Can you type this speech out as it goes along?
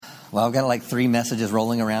Well, I've got like 3 messages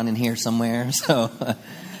rolling around in here somewhere. So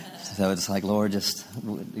it's like, Lord, just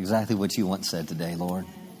exactly what you want said today, Lord.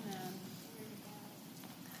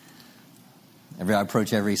 I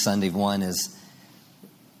approach every Sunday. One is,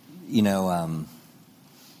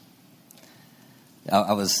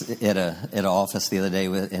 I was at an office the other day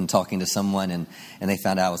and talking to someone, and they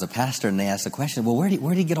found out I was a pastor, and they asked the question, well, where do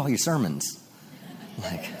you get all your sermons?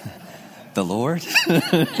 Like, the Lord?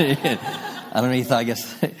 I don't know.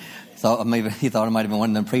 Maybe he thought it might have been one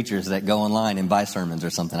of them preachers that go online and buy sermons or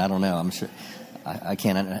something. I don't know. I'm sure I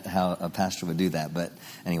can't know how a pastor would do that. But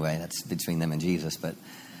anyway, that's between them and Jesus. But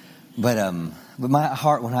my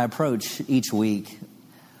heart when I approach each week,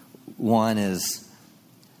 one is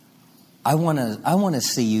I want to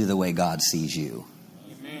see you the way God sees you.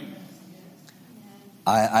 Amen.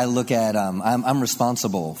 I look at I'm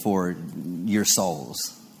responsible for your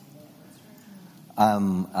souls.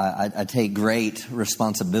 I take great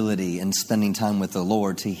responsibility in spending time with the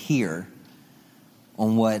Lord to hear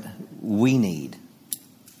on what we need.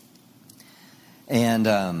 And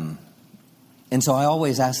so I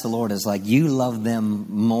always ask the Lord, is like, you love them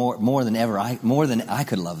more than ever, more than I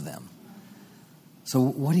could love them. So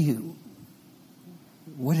what do you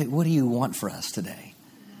want for us today?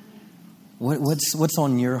 What's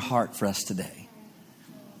on your heart for us today?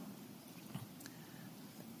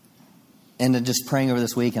 And just praying over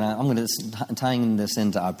this week, and I'm going to tying this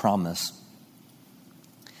into I promise.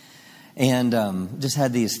 And just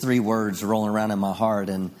had these 3 words rolling around in my heart,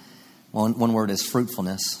 and one word is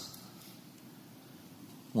fruitfulness.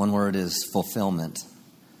 One word is fulfillment,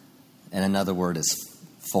 and another word is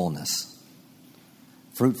fullness.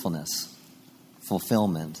 Fruitfulness,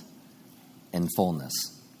 fulfillment, and fullness.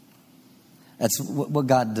 That's what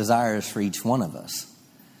God desires for each one of us.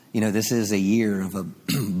 This is a year of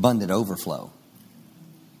abundant overflow.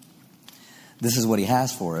 This is what He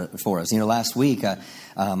has for us. Last week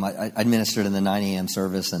I ministered in the 9 a.m.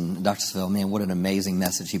 service, and Dr. Seville, man, what an amazing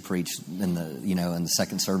message he preached in the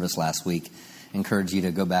second service last week. I encourage you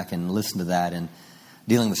to go back and listen to that, and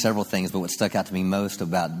dealing with several things, but what stuck out to me most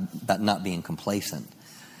about not being complacent.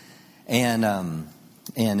 And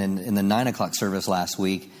in the 9 o'clock service last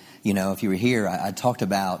week, if you were here, I talked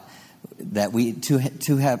about that we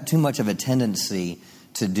have too much of a tendency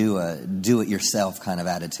to do it yourself kind of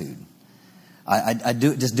attitude. I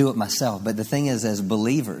do it myself. But the thing is, as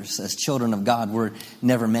believers, as children of God, we're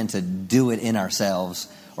never meant to do it in ourselves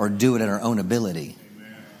or do it in our own ability.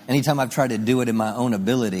 Amen. Anytime I've tried to do it in my own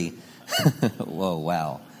ability, whoa,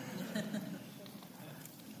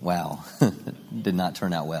 wow, did not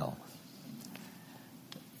turn out well.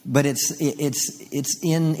 But it's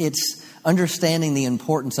understanding the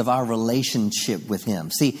importance of our relationship with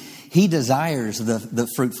Him. See, He desires the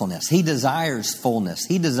fruitfulness. He desires fullness.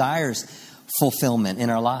 He desires fulfillment in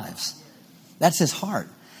our lives. That's His heart.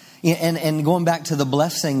 And going back to the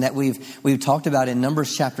blessing that we've talked about in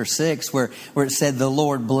Numbers chapter 6, where it said, the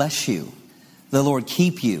Lord bless you, the Lord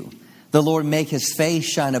keep you, the Lord make His face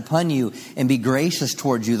shine upon you and be gracious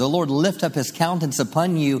towards you, the Lord lift up His countenance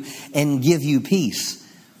upon you and give you peace.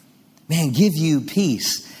 Man, give you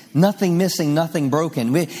peace. Nothing missing, nothing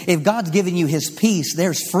broken. If God's given you His peace,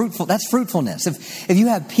 that's fruitfulness. If you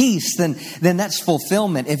have peace, then that's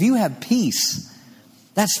fulfillment. If you have peace,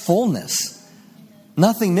 that's fullness.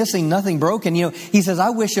 Nothing missing, nothing broken. He says, I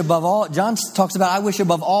wish above all, John talks about, I wish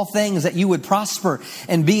above all things that you would prosper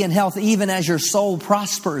and be in health, even as your soul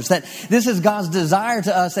prospers. That this is God's desire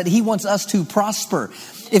to us, that He wants us to prosper.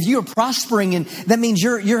 If you're prospering, and that means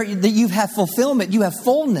that you have fulfillment, you have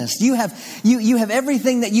fullness, you have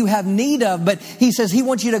everything that you have need of. But He says He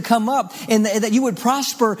wants you to come up and that you would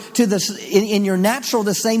prosper to this in your natural,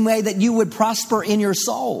 the same way that you would prosper in your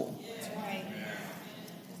soul.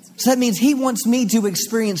 So that means He wants me to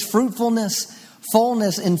experience fruitfulness,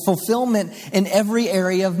 fullness, and fulfillment in every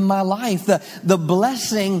area of my life. The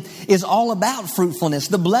blessing is all about fruitfulness.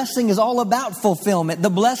 The blessing is all about fulfillment.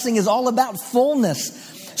 The blessing is all about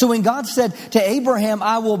fullness. So when God said to Abraham,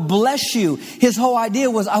 I will bless you, His whole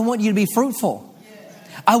idea was, I want you to be fruitful.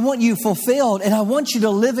 I want you fulfilled, and I want you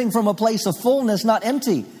to living from a place of fullness, not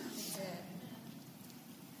empty.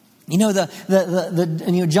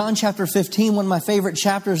 John chapter 15, one of my favorite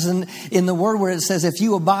chapters in the Word, where it says, if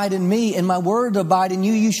you abide in me and my word abide in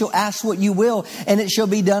you, you shall ask what you will and it shall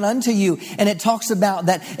be done unto you. And it talks about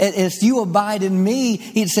that if you abide in me,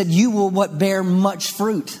 He said, you will bear much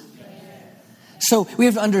fruit. So we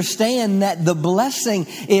have to understand that the blessing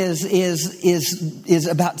is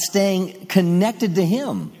about staying connected to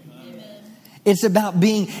Him. It's about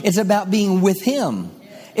being with Him.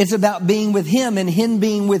 It's about being with him and him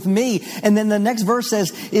being with me. And then the next verse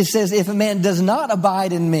says, if a man does not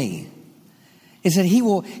abide in me, it said he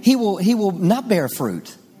will not bear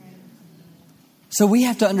fruit. So we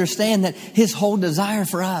have to understand that his whole desire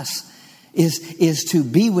for us is to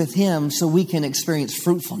be with him so we can experience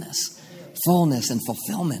fruitfulness, fullness, and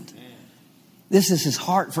fulfillment. This is his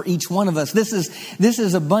heart for each one of us. This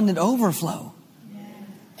is abundant overflow.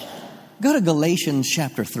 Go to Galatians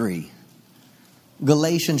chapter 3.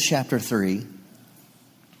 Galatians chapter 3.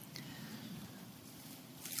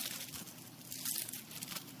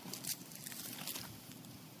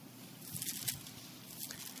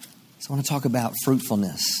 So I want to talk about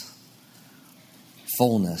fruitfulness,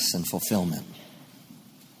 fullness, and fulfillment.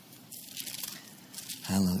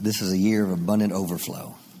 This is a year of abundant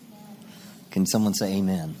overflow. Can someone say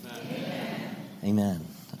amen? Amen. Amen.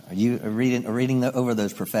 Are you reading over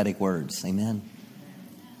those prophetic words? Amen.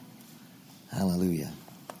 Hallelujah.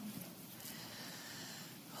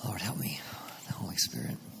 Lord, help me. The Holy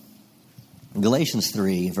Spirit. Galatians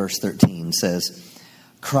 3, verse 13 says,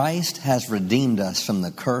 Christ has redeemed us from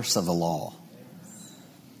the curse of the law,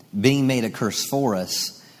 being made a curse for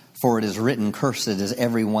us, for it is written, cursed is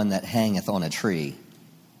everyone that hangeth on a tree,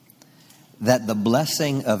 that the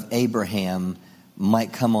blessing of Abraham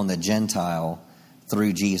might come on the Gentile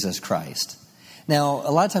through Jesus Christ. Now,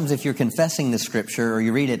 a lot of times if you're confessing the scripture or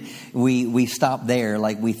you read it, we stop there,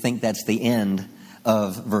 like we think that's the end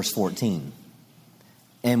of verse 14.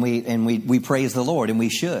 And we praise the Lord, and we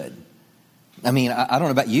should. I mean, I don't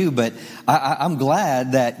know about you, but I'm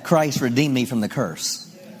glad that Christ redeemed me from the curse.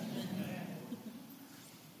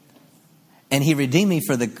 And he redeemed me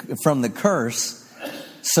from the curse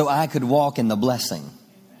so I could walk in the blessing.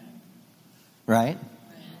 Right?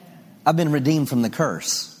 I've been redeemed from the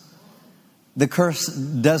curse. The curse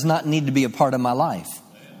does not need to be a part of my life.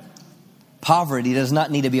 Poverty does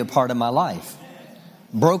not need to be a part of my life.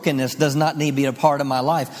 Brokenness does not need to be a part of my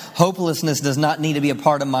life. Hopelessness does not need to be a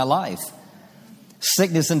part of my life.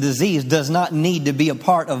 Sickness and disease does not need to be a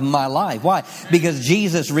part of my life. Why? Because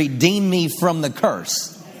Jesus redeemed me from the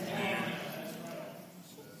curse.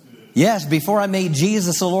 Yes, before I made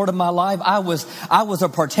Jesus the Lord of my life, I was a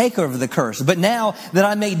partaker of the curse. But now that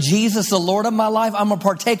I made Jesus the Lord of my life, I'm a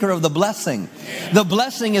partaker of the blessing. The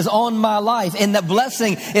blessing is on my life, and the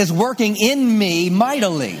blessing is working in me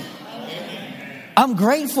mightily. I'm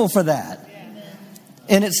grateful for that.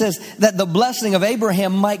 And it says that the blessing of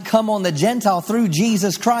Abraham might come on the Gentile through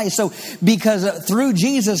Jesus Christ. So because through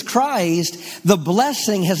Jesus Christ, the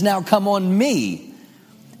blessing has now come on me.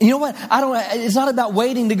 You know what? It's not about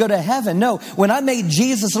waiting to go to heaven. No, when I made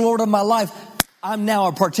Jesus the Lord of my life, I'm now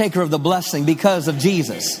a partaker of the blessing because of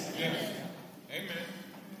Jesus.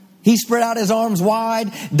 He spread out his arms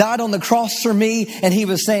wide, died on the cross for me, and he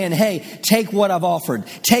was saying, hey, take what I've offered.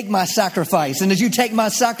 Take my sacrifice. And as you take my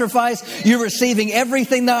sacrifice, you're receiving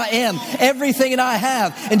everything that I am, everything that I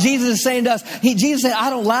have. And Jesus is saying to us, Jesus said,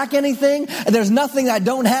 I don't lack anything. There's nothing I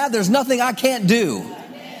don't have. There's nothing I can't do.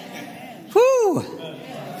 Whew.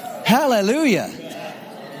 Hallelujah.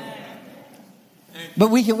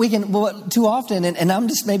 But we can too often, and I'm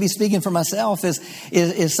just maybe speaking for myself,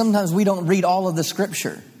 is sometimes we don't read all of the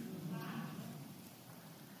scripture.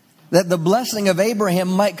 That the blessing of Abraham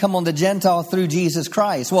might come on the Gentile through Jesus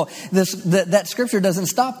Christ. Well, that scripture doesn't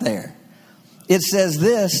stop there. It says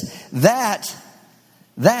that,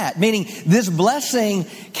 meaning this blessing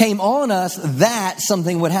came on us that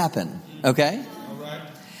something would happen. Okay?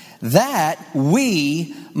 That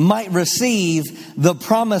we might receive the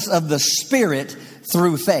promise of the Spirit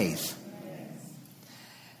through faith.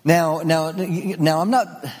 Now I'm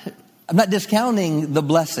not discounting the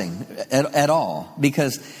blessing at all,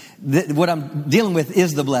 because what I'm dealing with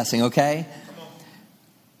is the blessing, okay?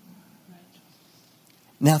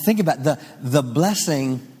 Now think about the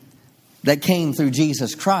blessing that came through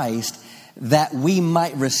Jesus Christ, that we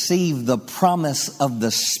might receive the promise of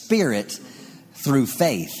the Spirit through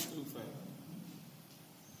faith.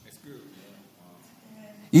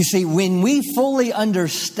 You see, when we fully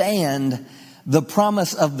understand the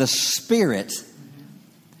promise of the Spirit,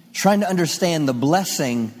 trying to understand the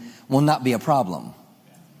blessing will not be a problem.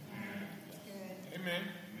 Amen.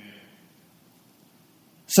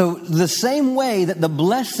 So the same way that the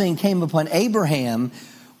blessing came upon Abraham,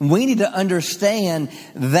 we need to understand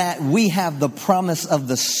that we have the promise of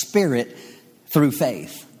the Spirit through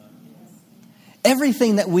faith.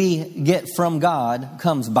 Everything that we get from God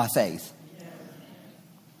comes by faith.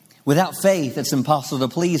 Without faith, it's impossible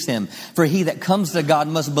to please Him. For he that comes to God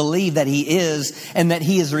must believe that He is, and that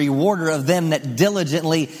He is a rewarder of them that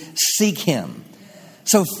diligently seek Him.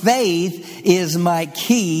 So faith is my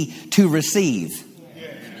key to receive.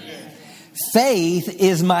 Faith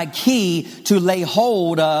is my key to lay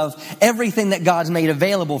hold of everything that God's made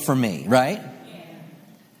available for me, right?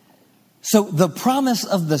 So the promise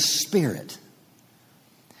of the Spirit.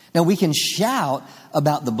 Now we can shout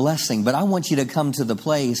about the blessing, but I want you to come to the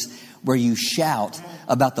place where you shout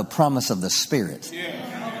about the promise of the Spirit.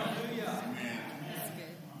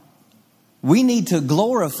 We need to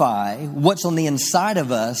glorify what's on the inside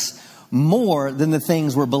of us more than the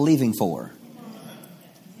things we're believing for.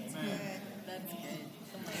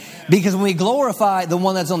 Because when we glorify the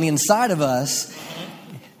one that's on the inside of us,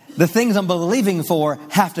 the things I'm believing for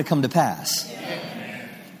have to come to pass.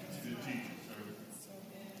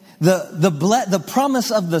 The promise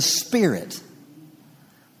of the Spirit.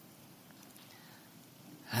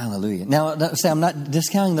 Hallelujah. Now, say I'm not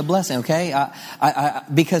discounting the blessing, okay?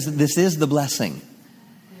 Because this is the blessing.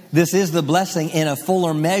 This is the blessing in a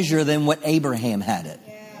fuller measure than what Abraham had it.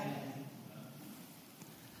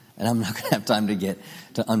 And I'm not going to have time to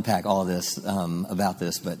unpack all this about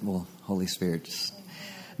this, but Holy Spirit, just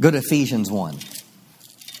go to Ephesians 1.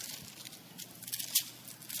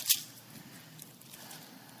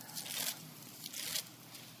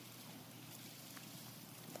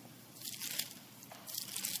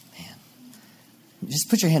 Just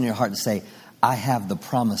put your hand in your heart and say, I have the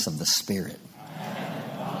promise of the Spirit.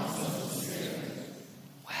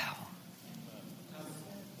 Wow.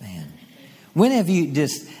 Man. When have you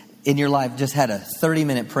just, in your life, just had a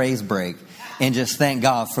 30-minute praise break and just thank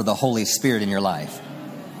God for the Holy Spirit in your life?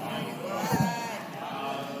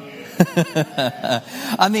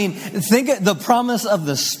 I mean, think of the promise of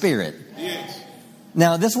the Spirit. Yes.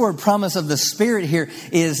 Now, this word promise of the Spirit here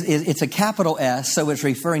it's a capital S, so it's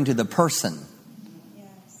referring to the person.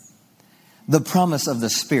 The promise of the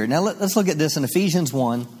Spirit. Now let's look at this in Ephesians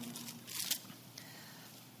 1.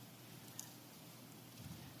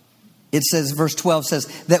 It says, verse 12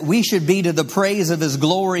 says, that we should be to the praise of His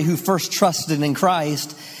glory who first trusted in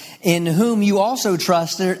Christ, in whom you also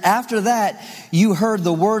trusted. After that, you heard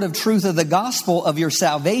the word of truth of the gospel of your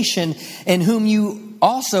salvation, in whom you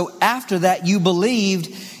also, after that, you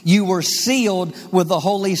believed, you were sealed with the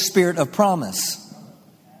Holy Spirit of promise.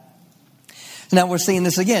 Now we're seeing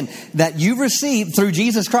this again, that you've received, through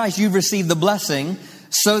Jesus Christ, you've received the blessing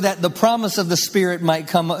so that the promise of the Spirit might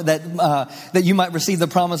come, that you might receive the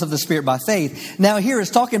promise of the Spirit by faith. Now here it's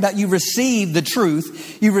talking about you received the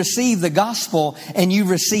truth, you received the gospel, and you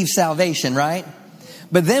received salvation, right?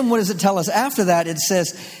 But then what does it tell us after that? It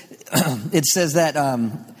says that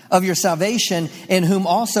of your salvation, in whom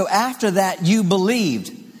also after that you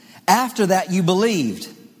believed. After that you believed.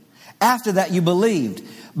 After that you believed.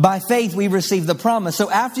 By faith, we receive the promise. So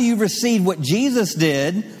after you received what Jesus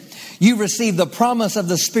did, you receive the promise of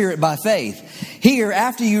the Spirit by faith. Here,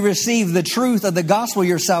 after you receive the truth of the gospel,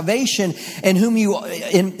 your salvation, in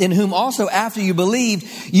whom also after you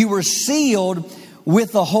believed, you were sealed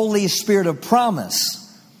with the Holy Spirit of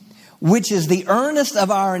promise, which is the earnest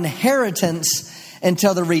of our inheritance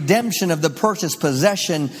until the redemption of the purchased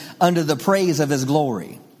possession under the praise of His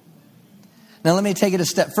glory. Now let me take it a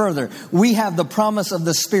step further. We have the promise of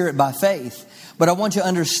the Spirit by faith, but I want you to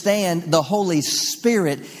understand the Holy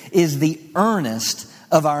Spirit is the earnest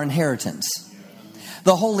of our inheritance.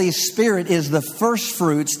 The Holy Spirit is the first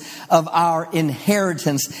fruits of our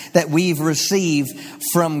inheritance that we've received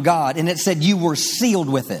from God. And it said you were sealed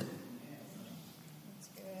with it.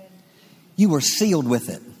 You were sealed with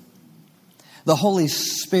it. The Holy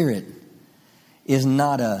Spirit is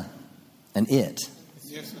not an it.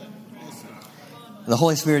 Yes, sir. The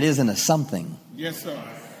Holy Spirit isn't a something. Yes, sir.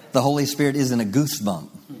 The Holy Spirit isn't a goosebump.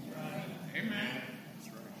 Amen.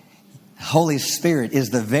 Holy Spirit is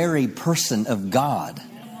the very person of God.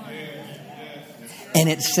 And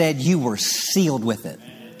it said you were sealed with it.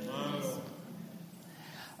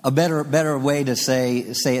 A better way to say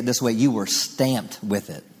it this way, you were stamped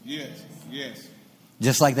with it. Yes, yes.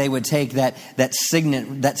 Just like they would take that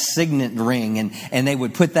signet ring and they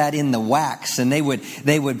would put that in the wax and they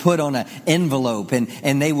would put on an envelope and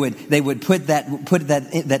they would put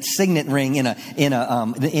that signet ring in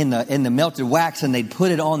the melted wax and they'd put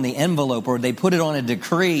it on the envelope or they put it on a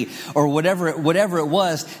decree or whatever it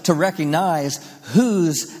was to recognize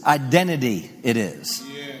whose identity it is.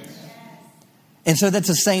 And so that's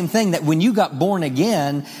the same thing, that when you got born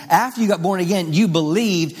again, after you got born again, you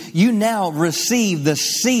believed, you now receive the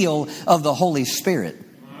seal of the Holy Spirit.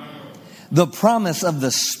 The promise of the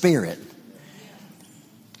Spirit.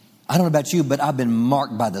 I don't know about you, but I've been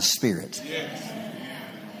marked by the Spirit. Yes.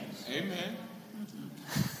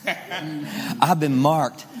 Amen. I've been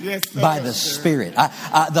marked by the Spirit.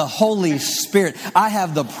 The Holy Spirit. I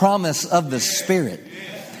have the promise of the Spirit.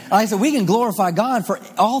 Like I said, we can glorify God for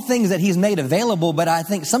all things that He's made available, but I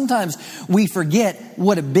think sometimes we forget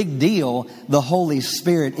what a big deal the Holy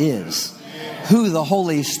Spirit is. Who the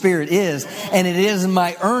Holy Spirit is. And it is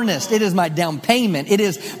my earnest. It is my down payment. It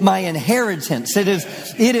is my inheritance. It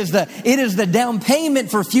is the down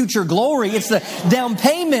payment for future glory. It's the down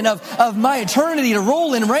payment of my eternity to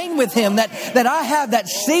rule and reign with Him. That I have that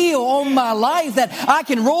seal on my life, that I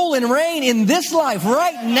can rule and reign in this life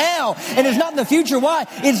right now. And it's not in the future. Why?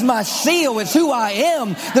 It's my seal. It's who I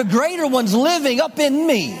am. The greater one's living up in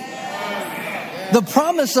me. The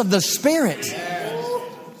promise of the Spirit.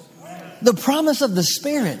 The promise of the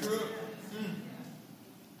Spirit.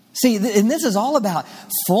 See, and this is all about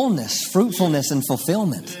fullness, fruitfulness, and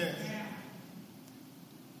fulfillment.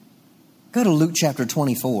 Go to Luke chapter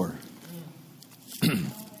 24.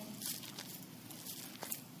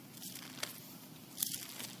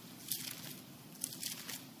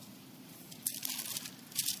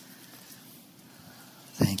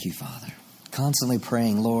 Thank you, Father. Constantly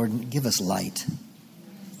praying, Lord, give us light.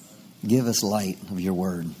 Give us light of your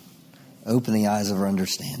word. Open the eyes of our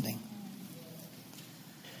understanding.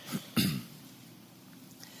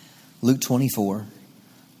 Luke 24,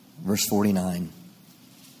 verse 49.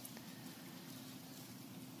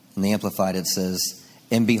 In the Amplified it says,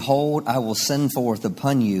 "And behold, I will send forth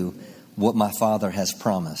upon you what my Father has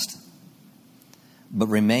promised. But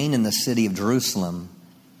remain in the city of Jerusalem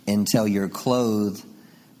until you're clothed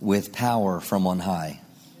with power from on high."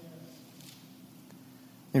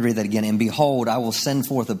 Let me read that again. "And behold, I will send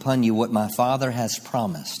forth upon you what my Father has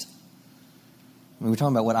promised." We're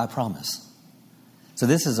talking about what I promise. So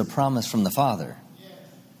this is a promise from the Father.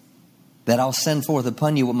 That I'll send forth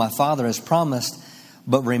upon you what my Father has promised,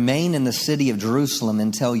 but remain in the city of Jerusalem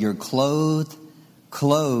until you're clothed,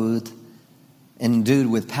 and endued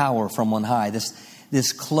with power from on high.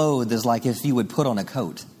 This clothed is like if you would put on a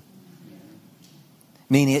coat.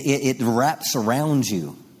 Meaning it wraps around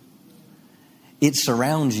you. It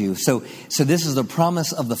surrounds you. So this is the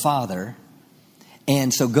promise of the Father.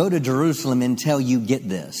 And so go to Jerusalem until you get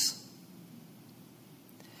this.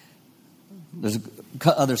 There's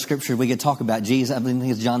other scripture we could talk about. Jesus, I think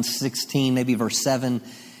it's John 16, maybe verse 7.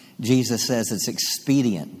 Jesus says it's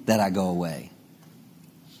expedient that I go away.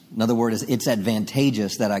 Another word is it's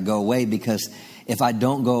advantageous that I go away, because if I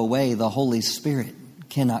don't go away, the Holy Spirit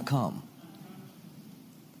cannot come.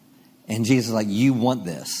 And Jesus is like, you want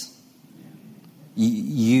this.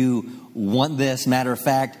 You want this. Matter of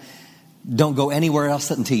fact, don't go anywhere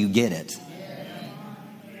else until you get it.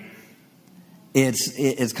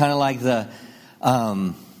 It's kind of like the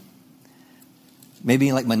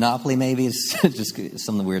maybe like Monopoly. Maybe it's just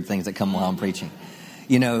some of the weird things that come while I'm preaching.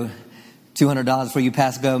 You know, $200 before you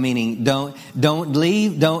pass go, meaning don't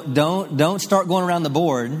leave, don't start going around the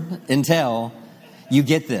board until you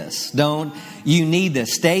get this. You need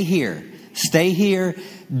this. Stay here.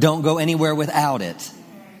 Don't go anywhere without it.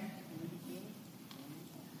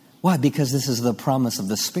 Why? Because this is the promise of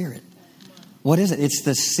the Spirit. What is it? It's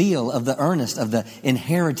the seal of the earnest of the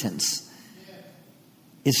inheritance.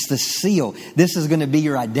 It's the seal. This is going to be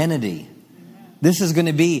your identity. This is going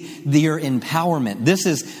to be your empowerment. This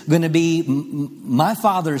is going to be my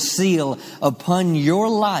Father's seal upon your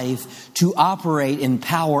life to operate in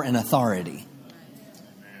power and authority.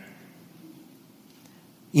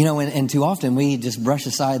 You know, and too often we just brush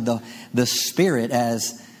aside the Spirit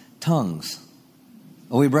as tongues.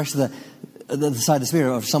 Or we brush aside the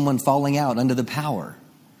Spirit of someone falling out under the power.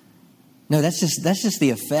 No, that's just the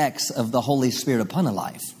effects of the Holy Spirit upon a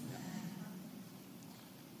life.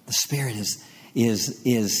 The Spirit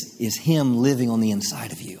is Him living on the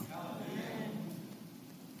inside of you.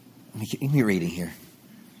 Let me reading here.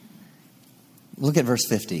 Look at verse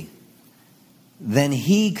 50. "Then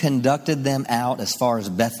He conducted them out as far as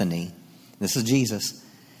Bethany." This is Jesus.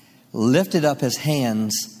 "Lifted up His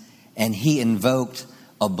hands, and He invoked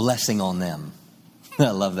a blessing on them." I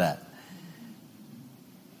love that.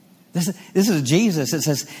 This is Jesus. It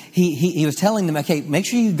says he was telling them, okay, make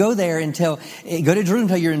sure you go to Jerusalem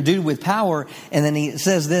until you're endued with power. And then he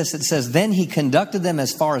says this. It says, "Then He conducted them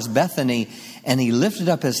as far as Bethany, and He lifted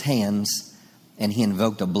up His hands, and He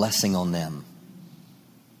invoked a blessing on them."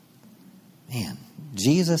 Man,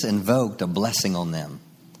 Jesus invoked a blessing on them.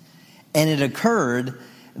 "And it occurred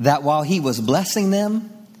that while He was blessing them,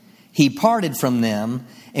 He parted from them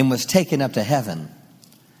and was taken up to heaven.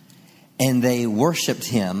 And they worshiped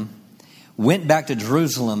Him, went back to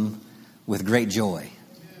Jerusalem with great joy.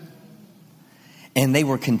 And they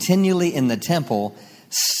were continually in the temple,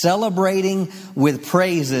 celebrating with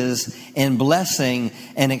praises and blessing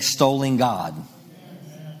and extolling God."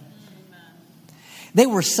 They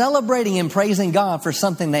were celebrating and praising God for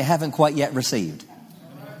something they haven't quite yet received.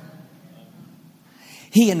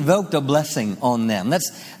 He invoked a blessing on them.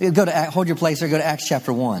 Let's go to, hold your place there, go to Acts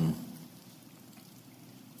chapter 1.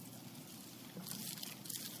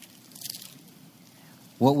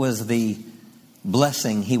 What was the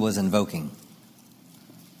blessing he was invoking?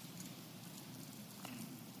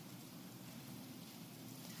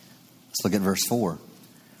 Let's look at verse 4.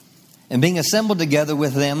 And being assembled together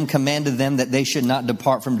with them, commanded them that they should not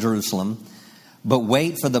depart from Jerusalem, but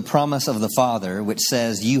wait for the promise of the Father, which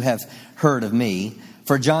says, you have heard of me.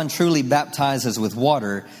 For John truly baptizes with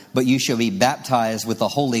water, but you shall be baptized with the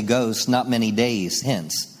Holy Ghost not many days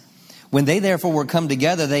hence. When they therefore were come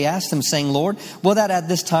together, they asked him, saying, Lord, will that at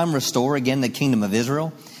this time restore again the kingdom of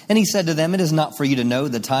Israel? And he said to them, it is not for you to know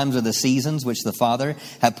the times or the seasons which the Father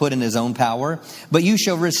hath put in his own power, but you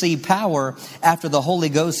shall receive power after the Holy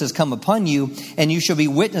Ghost has come upon you, and you shall be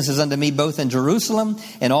witnesses unto me both in Jerusalem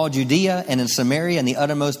and all Judea and in Samaria and the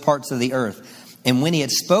uttermost parts of the earth. And when he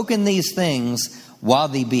had spoken these things, while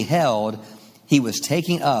they beheld, he was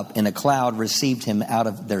taken up, and a cloud received him out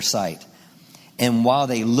of their sight. And while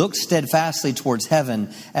they looked steadfastly towards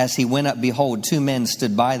heaven as he went up, behold, two men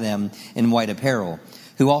stood by them in white apparel,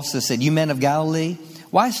 who also said, you men of Galilee,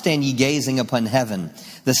 why stand ye gazing upon heaven?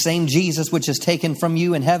 The same Jesus which is taken from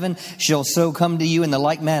you in heaven shall so come to you in the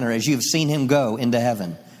like manner as you have seen him go into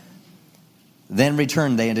heaven. Then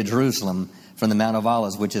returned they into Jerusalem from the Mount of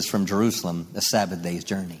Olives, which is from Jerusalem, a Sabbath day's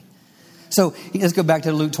journey. So let's go back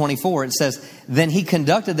to Luke 24. It says, then he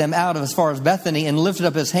conducted them out of as far as Bethany and lifted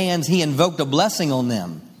up his hands. He invoked a blessing on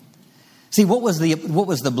them. See, what was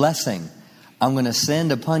the blessing? I'm going to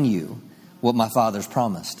send upon you what my Father's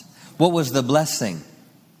promised. What was the blessing?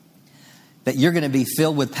 That you're going to be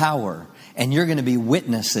filled with power and you're going to be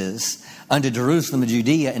witnesses unto Jerusalem and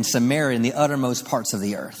Judea and Samaria and the uttermost parts of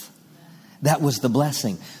the earth. That was the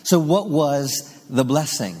blessing. So what was the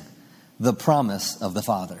blessing? The promise of the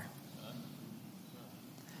Father.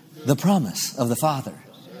 The promise of the Father.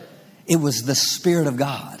 It was the Spirit of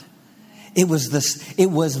God. It was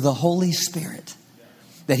the Holy Spirit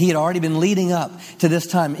that he had already been leading up to this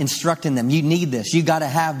time, instructing them. You need this. You got to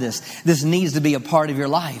have this. This needs to be a part of your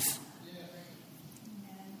life.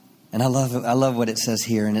 And I love what it says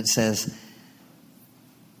here. And it says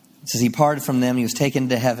he parted from them. He was taken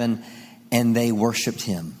to heaven, and they worshiped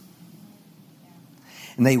him.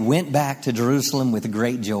 And they went back to Jerusalem with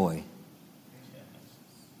great joy.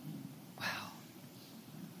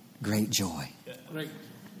 Great joy.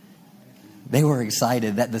 They were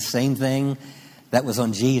excited that the same thing that was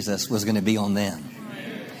on Jesus was going to be on them.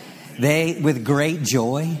 They, with great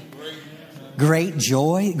joy. Great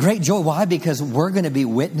joy. Great joy. Why? Because we're going to be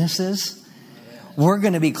witnesses. We're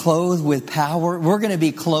going to be clothed with power. We're going to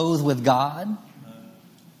be clothed with God.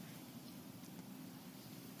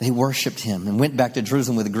 They worshiped him and went back to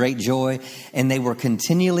Jerusalem with great joy. And they were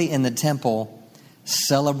continually in the temple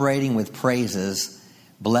celebrating with praises,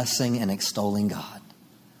 blessing and extolling God.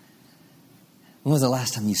 When was the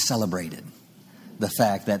last time you celebrated the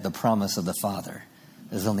fact that the promise of the Father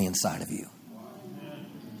is on the inside of you?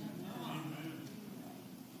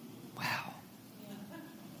 Wow.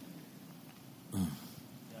 Man.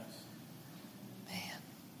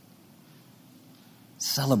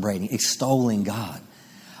 Celebrating, extolling God.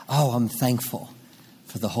 Oh, I'm thankful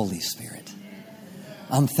for the Holy Spirit.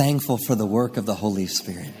 I'm thankful for the work of the Holy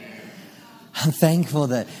Spirit. I'm thankful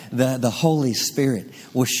that the Holy Spirit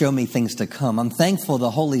will show me things to come. I'm thankful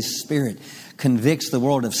the Holy Spirit convicts the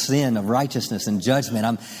world of sin, of righteousness, and judgment.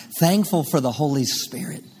 I'm thankful for the Holy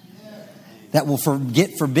Spirit that will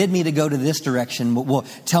forbid me to go to this direction, but will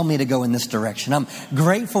tell me to go in this direction. I'm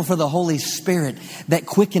grateful for the Holy Spirit that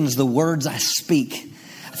quickens the words I speak.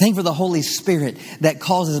 I thank for the Holy Spirit that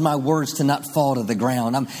causes my words to not fall to the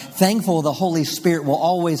ground. I'm thankful the Holy Spirit will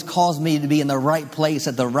always cause me to be in the right place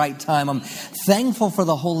at the right time. I'm thankful for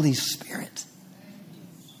the Holy Spirit.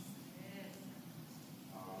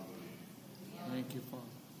 Thank you, Father.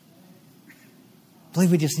 I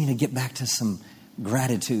believe we just need to get back to some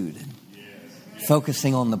gratitude and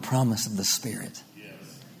focusing on the promise of the Spirit.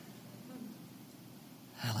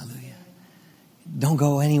 Hallelujah. Don't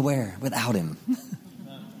go anywhere without him.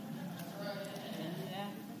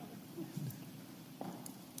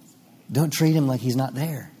 Don't treat him like he's not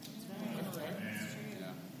there.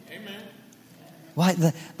 Amen. Why?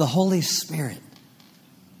 The Holy Spirit.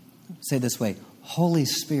 Say it this way. Holy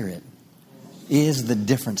Spirit is the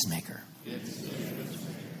difference maker.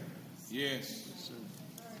 Yes.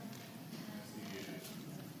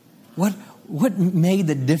 What made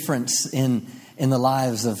the difference in the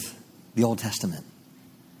lives of the Old Testament?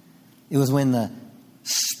 It was when the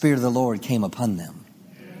Spirit of the Lord came upon them.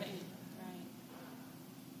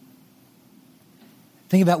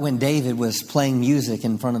 Think about when David was playing music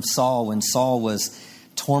in front of Saul, when Saul was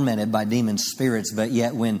tormented by demon spirits, but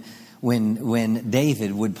yet when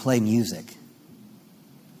David would play music,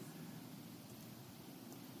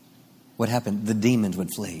 what happened? The demons would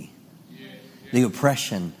flee. The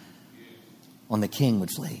oppression on the king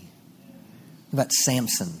would flee. Think about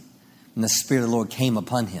Samson, when the Spirit of the Lord came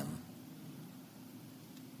upon him.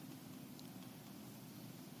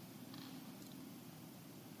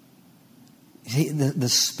 See, the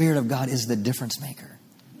Spirit of God is the difference maker.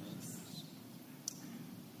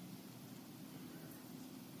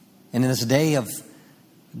 And in this day of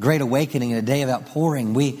great awakening, in a day of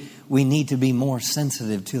outpouring, we need to be more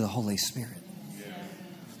sensitive to the Holy Spirit.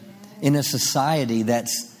 In a society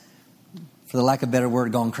that's, for the lack of a better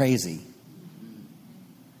word, gone crazy,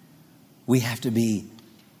 we have to be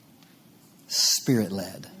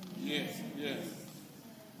Spirit-led. Yes, yes.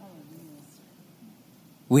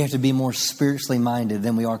 We have to be more spiritually minded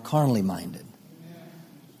than we are carnally minded.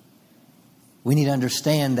 We need to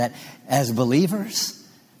understand that as believers,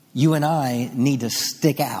 you and I need to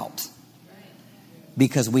stick out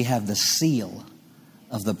because we have the seal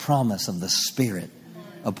of the promise of the Spirit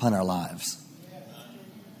upon our lives.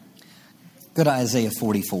 Go to Isaiah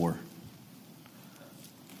 44.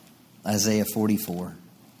 Isaiah 44.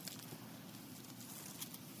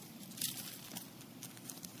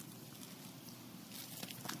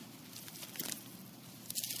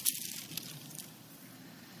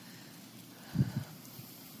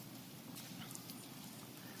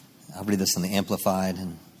 I'll read this in the Amplified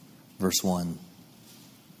in verse 1.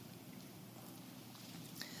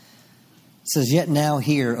 It says, "Yet now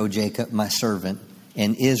hear, O Jacob, my servant,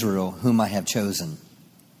 and Israel, whom I have chosen.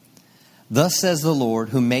 Thus says the Lord,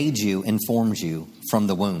 who made you and formed you from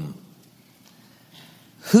the womb.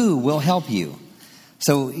 Who will help you?"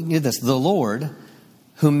 So get this, the Lord,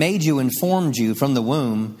 who made you and formed you from the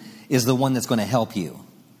womb, is the one that's going to help you.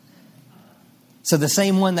 So the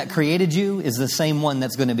same one that created you is the same one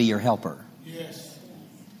that's going to be your helper. Yes.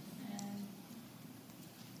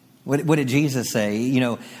 What did Jesus say?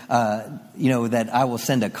 That I will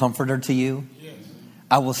send a comforter to you. Yes.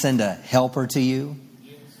 I will send a helper to you.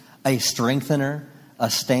 Yes. A strengthener, a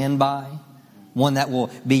standby, one that will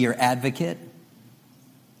be your advocate.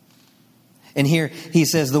 And here he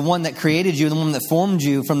says, the one that created you, the one that formed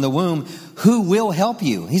you from the womb, who will help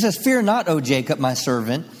you? He says, "Fear not, O Jacob, my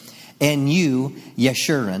servant, and you,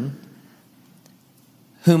 Yeshurun,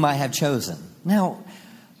 whom I have chosen." Now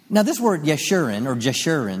this word Yeshurun or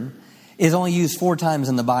Jeshurun is only used 4 times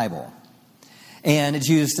in the Bible. And it's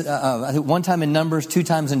used I think 1 time in Numbers, 2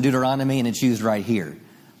 times in Deuteronomy, and it's used right here.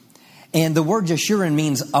 And the word Jeshurun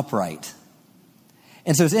means upright.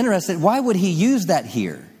 And so it's interesting, why would he use that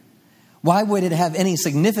here? Why would it have any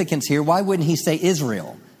significance here? Why wouldn't he say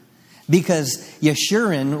Israel? Because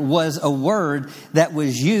Yeshurun was a word that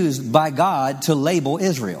was used by God to label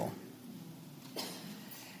Israel.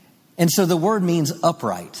 And so the word means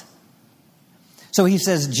upright. So he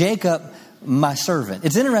says, Jacob, my servant.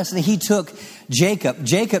 It's interesting, he took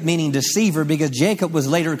Jacob meaning deceiver, because Jacob was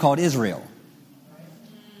later called Israel.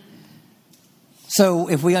 So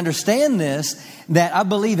if we understand this, that I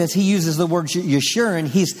believe as he uses the word Yeshurun,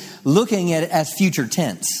 he's looking at it as future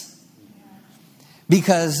tense.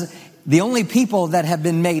 Because the only people that have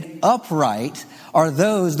been made upright are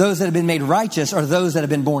those that have been made righteous are those that have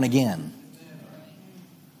been born again.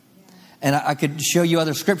 And I could show you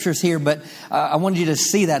other scriptures here, but I wanted you to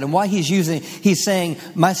see that. And why he's saying,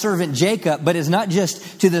 my servant Jacob, but it's not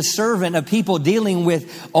just to the servant of people dealing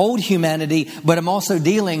with old humanity, but I'm also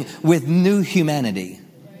dealing with new humanity.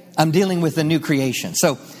 I'm dealing with the new creation.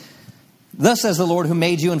 So, thus says the Lord who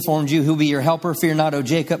made you and formed you, who will be your helper. Fear not, O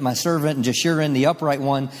Jacob, my servant, and Jeshurun, the upright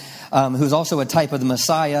one, who's also a type of the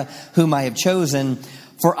Messiah, whom I have chosen.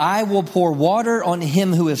 For I will pour water on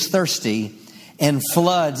him who is thirsty, and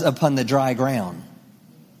floods upon the dry ground.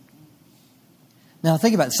 Now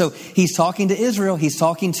think about it. So he's talking to Israel. He's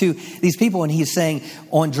talking to these people, and he's saying,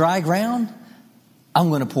 on dry ground, I'm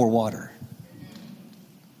going to pour water.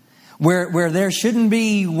 Where there shouldn't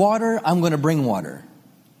be water, I'm going to bring water.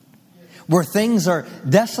 Where things are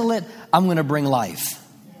desolate, I'm going to bring life.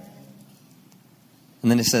 And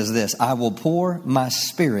then it says this, I will pour my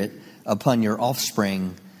spirit upon your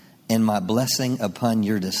offspring and my blessing upon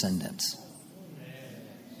your descendants.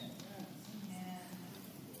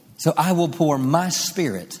 So I will pour my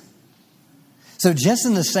spirit. So just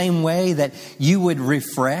in the same way that you would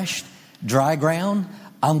refresh dry ground,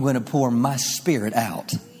 I'm going to pour my spirit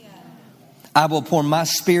out. I will pour my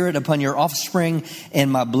spirit upon your offspring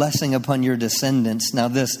and my blessing upon your descendants. Now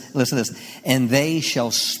listen to this. And they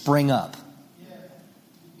shall spring up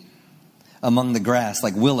among the grass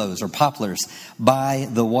like willows or poplars by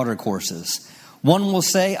the watercourses. One will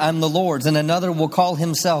say, I'm the Lord's, and another will call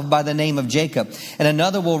himself by the name of Jacob, and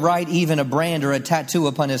another will write even a brand or a tattoo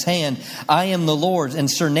upon his hand. I am the Lord's, and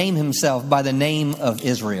surname himself by the name of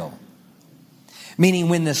Israel. Meaning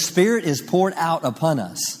when the Spirit is poured out upon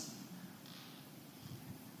us.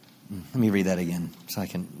 Let me read that again so I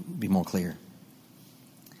can be more clear.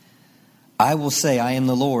 I will say, I am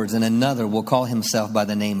the Lord's, and another will call himself by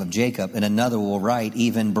the name of Jacob, and another will write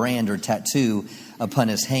even brand or tattoo upon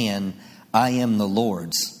his hand. I am the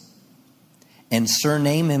Lord's, and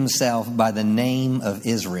surname himself by the name of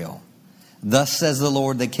Israel. Thus says the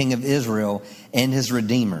Lord, the King of Israel and his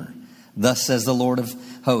Redeemer. Thus says the Lord of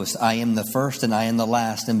hosts, I am the first and I am the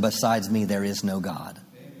last, and besides me there is no God.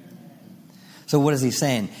 So what is he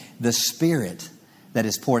saying? The Spirit that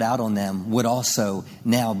is poured out on them would also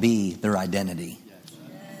now be their identity.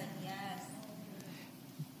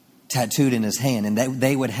 Tattooed in his hand, and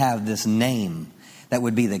they would have this name that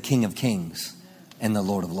would be the King of Kings and the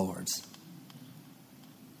Lord of Lords.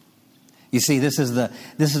 You see, this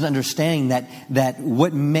is understanding that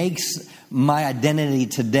what makes my identity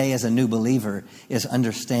today as a new believer is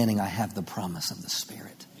understanding I have the promise of the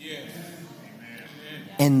Spirit. Yes.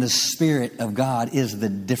 And the Spirit of God is the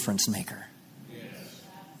difference maker. Yes.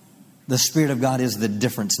 The Spirit of God is the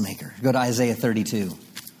difference maker. Go to Isaiah 32.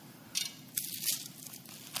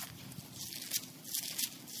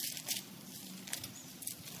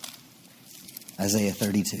 Isaiah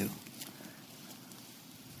 32.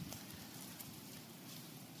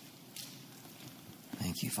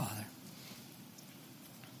 Thank you, Father.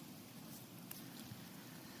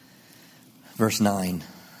 Verse 9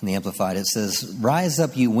 in the Amplified, it says, Rise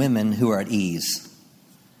up, you women who are at ease.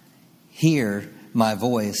 Hear my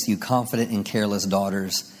voice, you confident and careless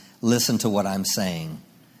daughters. Listen to what I'm saying.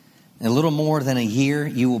 In a little more than a year,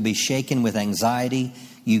 you will be shaken with anxiety,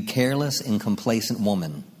 you careless and complacent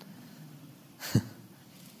woman.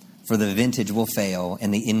 For the vintage will fail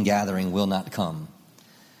and the ingathering will not come.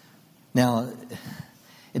 Now,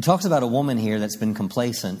 it talks about a woman here that's been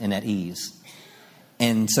complacent and at ease.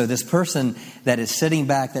 And so this person that is sitting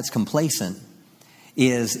back that's complacent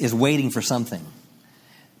is waiting for something.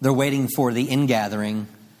 They're waiting for the ingathering.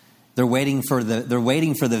 They're waiting for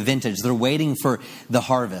the vintage. They're waiting for the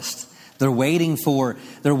harvest. They're waiting for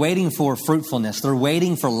fruitfulness. They're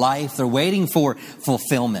waiting for life. They're waiting for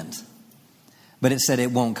fulfillment. But it said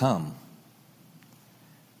it won't come.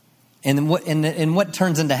 And what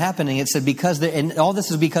turns into happening? It said and all this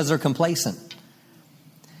is because they're complacent.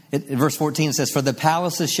 Verse 14 says, For the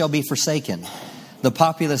palaces shall be forsaken, the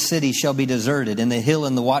populous city shall be deserted, and the hill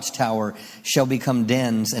and the watchtower shall become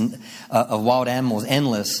dens of wild animals,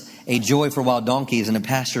 endless, a joy for wild donkeys and a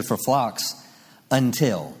pasture for flocks,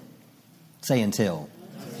 until the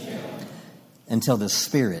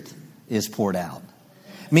Spirit is poured out.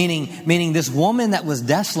 Meaning this woman that was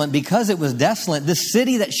desolate, because it was desolate, this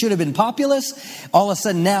city that should have been populous, all of a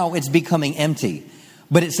sudden now it's becoming empty.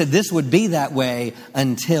 But it said this would be that way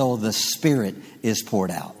until the Spirit is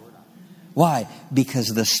poured out. Why? Because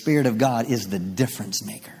the Spirit of God is the difference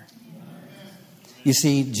maker. You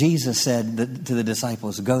see, Jesus said to the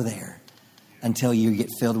disciples, go there until you get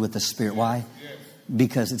filled with the Spirit. Why?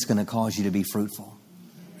 Because it's going to cause you to be fruitful.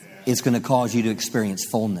 It's going to cause you to experience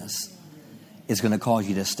fullness. It's going to cause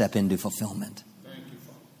you to step into fulfillment.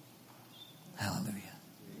 Hallelujah.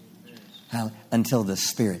 Until the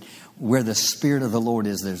Spirit. Where the Spirit of the Lord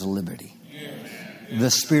is, there's liberty. The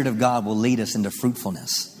Spirit of God will lead us into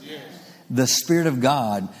fruitfulness. The Spirit of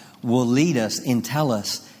God will lead us and tell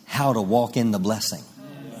us how to walk in the blessing.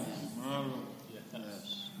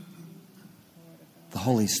 The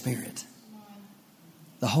Holy Spirit.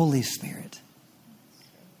 The Holy Spirit.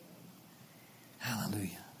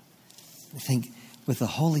 Hallelujah. I think with the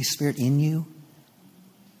Holy Spirit in you,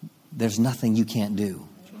 there's nothing you can't do.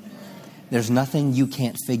 There's nothing you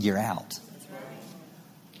can't figure out.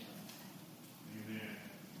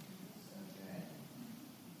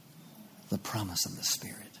 The promise of the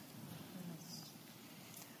Spirit.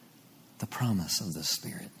 The promise of the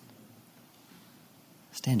Spirit.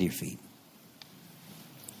 Stand to your feet.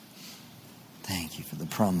 Thank you for the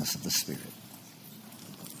promise of the Spirit.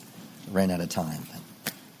 I ran out of time.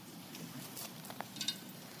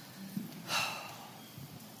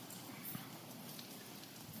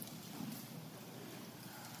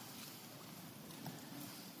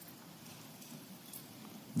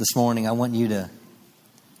 This morning, I want you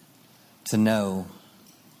to know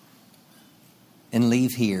and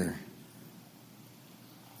leave here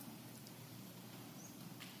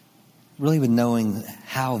really with knowing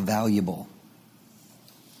how valuable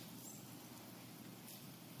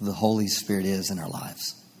the Holy Spirit is in our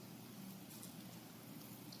lives.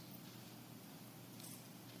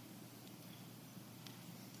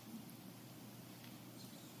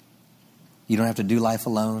 You don't have to do life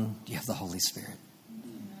alone. You have the Holy Spirit.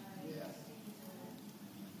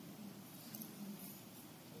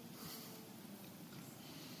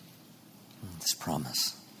 This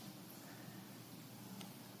promise.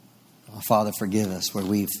 Oh, Father, forgive us where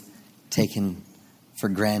we've taken for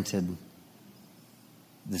granted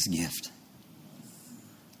this gift.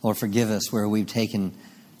 Lord, forgive us where we've taken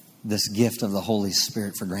this gift of the Holy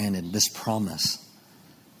Spirit for granted, this promise.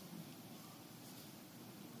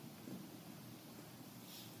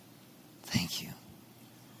 Thank you.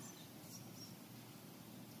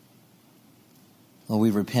 Lord,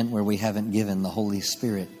 we repent where we haven't given the Holy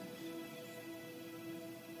Spirit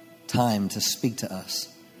time to speak to us.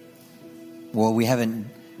 Well, we haven't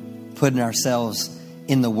put ourselves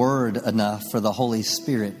in the Word enough for the Holy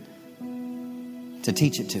Spirit to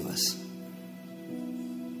teach it to us.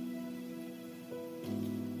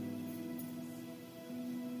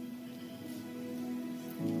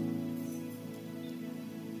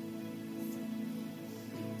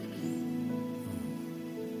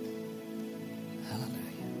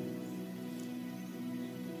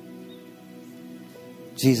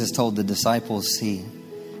 Jesus told the disciples,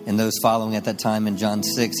 and those following at that time in John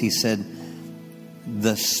 6, he said,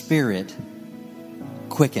 the Spirit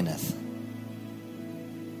quickeneth,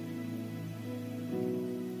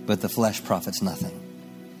 but the flesh profits nothing.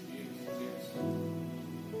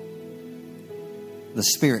 The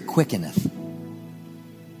Spirit quickeneth.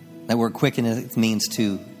 That word quickeneth means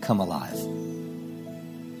to come alive.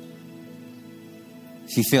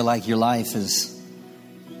 If you feel like your life has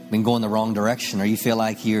been going the wrong direction, or you feel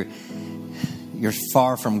like you're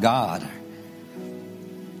far from God,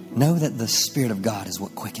 know that the Spirit of God is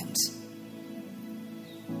what quickens.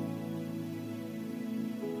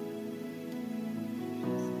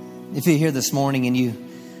 If you're here this morning and you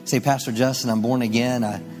say, Pastor Justin, I'm born again.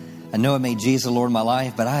 I know I made Jesus the Lord of my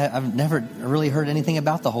life, but I've never really heard anything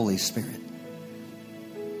about the Holy Spirit.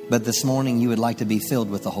 But this morning you would like to be filled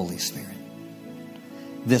with the Holy Spirit.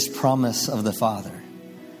 This promise of the Father.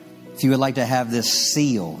 If you would like to have this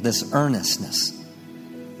seal, this earnestness.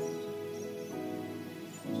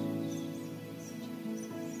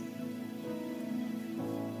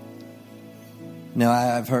 Now,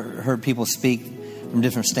 I've heard people speak from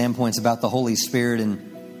different standpoints about the Holy Spirit, and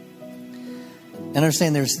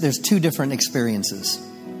understand there's two different experiences.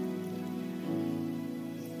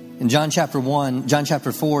 In John chapter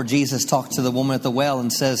 4, Jesus talked to the woman at the well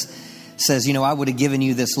and says, I would have given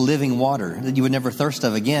you this living water that you would never thirst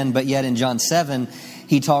of again. But yet in John 7,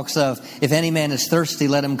 he talks of, if any man is thirsty,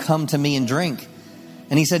 let him come to me and drink.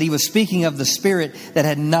 And he said he was speaking of the Spirit that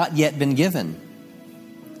had not yet been given.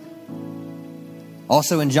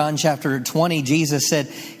 Also in John chapter 20, Jesus said,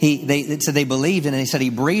 they believed, and he said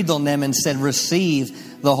he breathed on them and said,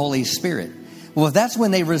 receive the Holy Spirit. Well, if that's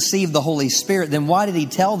when they received the Holy Spirit, then why did he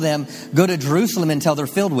tell them, go to Jerusalem until they're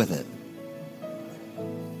filled with it?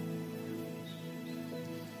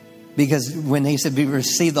 Because when he said we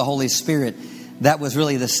receive the Holy Spirit, that was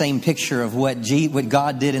really the same picture of what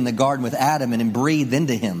God did in the garden with Adam and breathed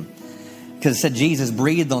into him. Because it said Jesus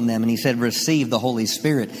breathed on them and he said receive the Holy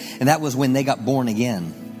Spirit. And that was when they got born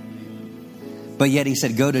again. But yet he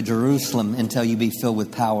said go to Jerusalem until you be filled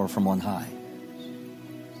with power from on high.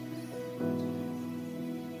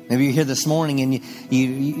 Maybe you're here this morning and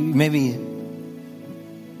you maybe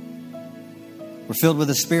were filled with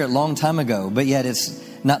the Spirit a long time ago, but yet it's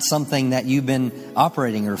not something that you've been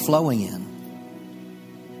operating or flowing in.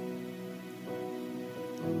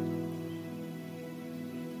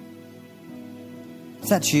 If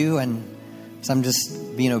that's you and I'm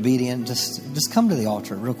just being obedient, just come to the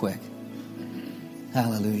altar real quick.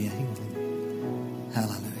 Hallelujah.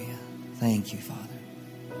 Hallelujah. Thank you, Father.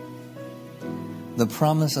 The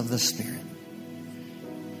promise of the Spirit.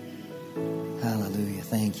 Hallelujah.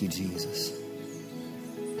 Thank you, Jesus.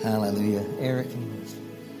 Hallelujah. Eric.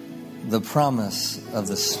 The promise of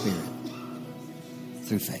the Spirit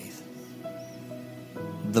through faith.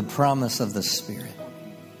 The promise of the Spirit.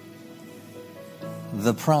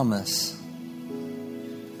 The promise.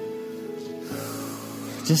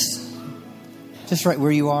 Just right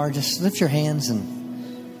where you are, just lift your hands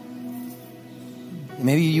and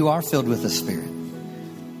maybe you are filled with the Spirit.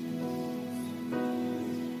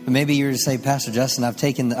 But maybe you're to say, Pastor Justin, I've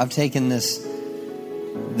taken this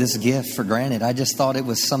gift for granted. I just thought it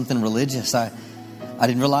was something religious. I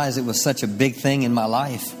didn't realize it was such a big thing in my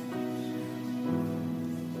life.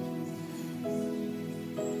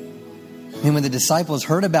 And when the disciples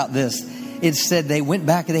heard about this, it said they went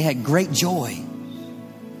back and they had great joy.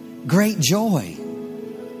 Great joy.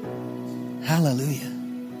 Hallelujah.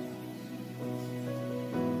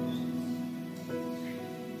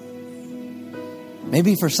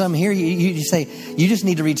 Maybe for some here, you say, you just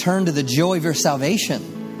need to return to the joy of your salvation.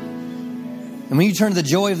 And when you turn to the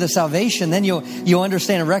joy of the salvation, then you'll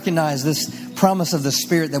understand and recognize this promise of the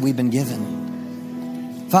Spirit that we've been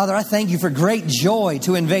given. Father, I thank you for great joy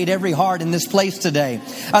to invade every heart in this place today.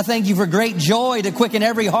 I thank you for great joy to quicken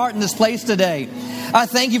every heart in this place today. I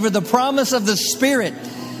thank you for the promise of the Spirit.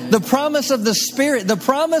 The promise of the Spirit. The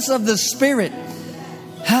promise of the Spirit.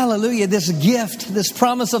 Hallelujah. This gift, this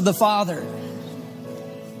promise of the Father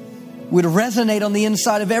would resonate on the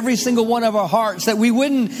inside of every single one of our hearts, that we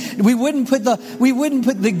wouldn't put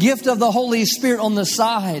the gift of the Holy Spirit on the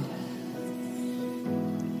side,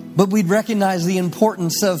 but we'd recognize the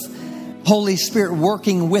importance of Holy Spirit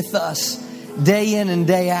working with us day in and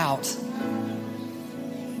day out.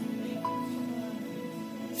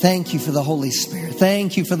 Thank you for the Holy Spirit.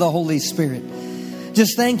 Thank you for the Holy Spirit.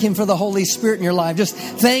 Just thank Him for the Holy Spirit in your life. Just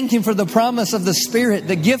thank Him for the promise of the Spirit,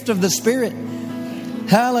 the gift of the Spirit.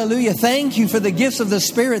 Hallelujah. Thank you for the gifts of the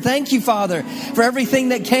Spirit. Thank you, Father, for everything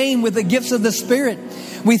that came with the gifts of the Spirit.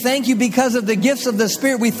 We thank you because of the gifts of the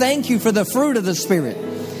Spirit. We thank you for the fruit of the Spirit.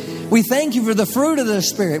 We thank you for the fruit of the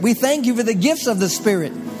Spirit. We thank you for the gifts of the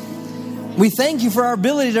Spirit. We thank you for our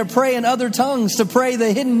ability to pray in other tongues, to pray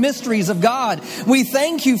the hidden mysteries of God. We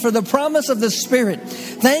thank you for the promise of the Spirit.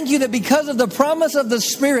 Thank you that because of the promise of the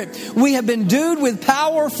Spirit, we have been endued with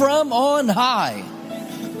power from on high.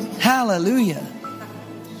 Hallelujah.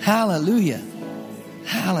 Hallelujah.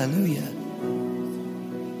 Hallelujah.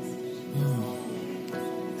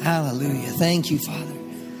 Hallelujah. Thank you, Father.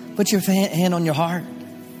 Put your hand on your heart.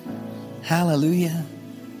 Hallelujah.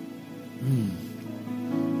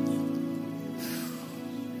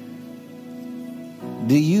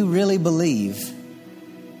 Do you really believe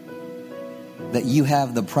that you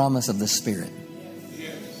have the promise of the Spirit?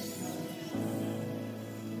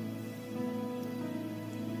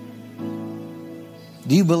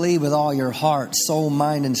 Do you believe with all your heart, soul,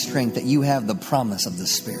 mind, and strength that you have the promise of the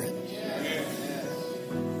Spirit? Yes.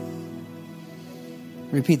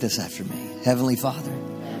 Repeat this after me. Heavenly Father,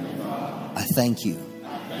 I thank you,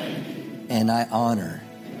 and I honor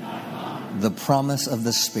the promise of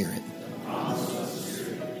the Spirit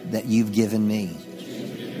that you've given me.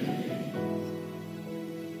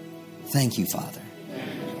 Thank you, Father.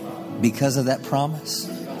 Because of that promise,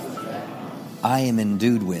 I am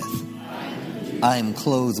endued with, I am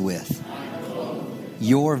clothed with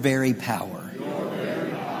your very power.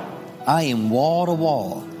 I am wall to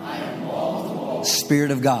wall, Spirit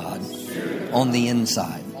of God on the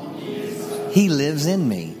inside. He lives in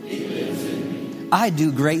me. I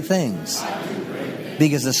do great things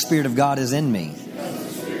because the Spirit of God is in me.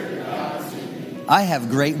 I have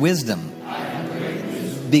great wisdom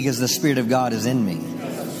because the Spirit of God is in me.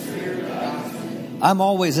 I'm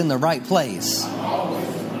always in the right place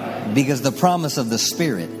because the promise of the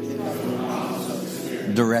Spirit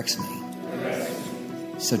directs me.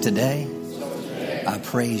 So today, I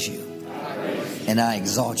praise you and I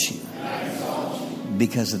exalt you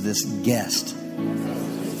because of this gift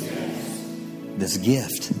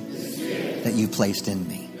that you placed in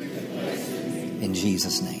me. In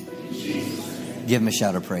Jesus' name. Give him a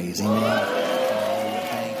shout of praise. Amen.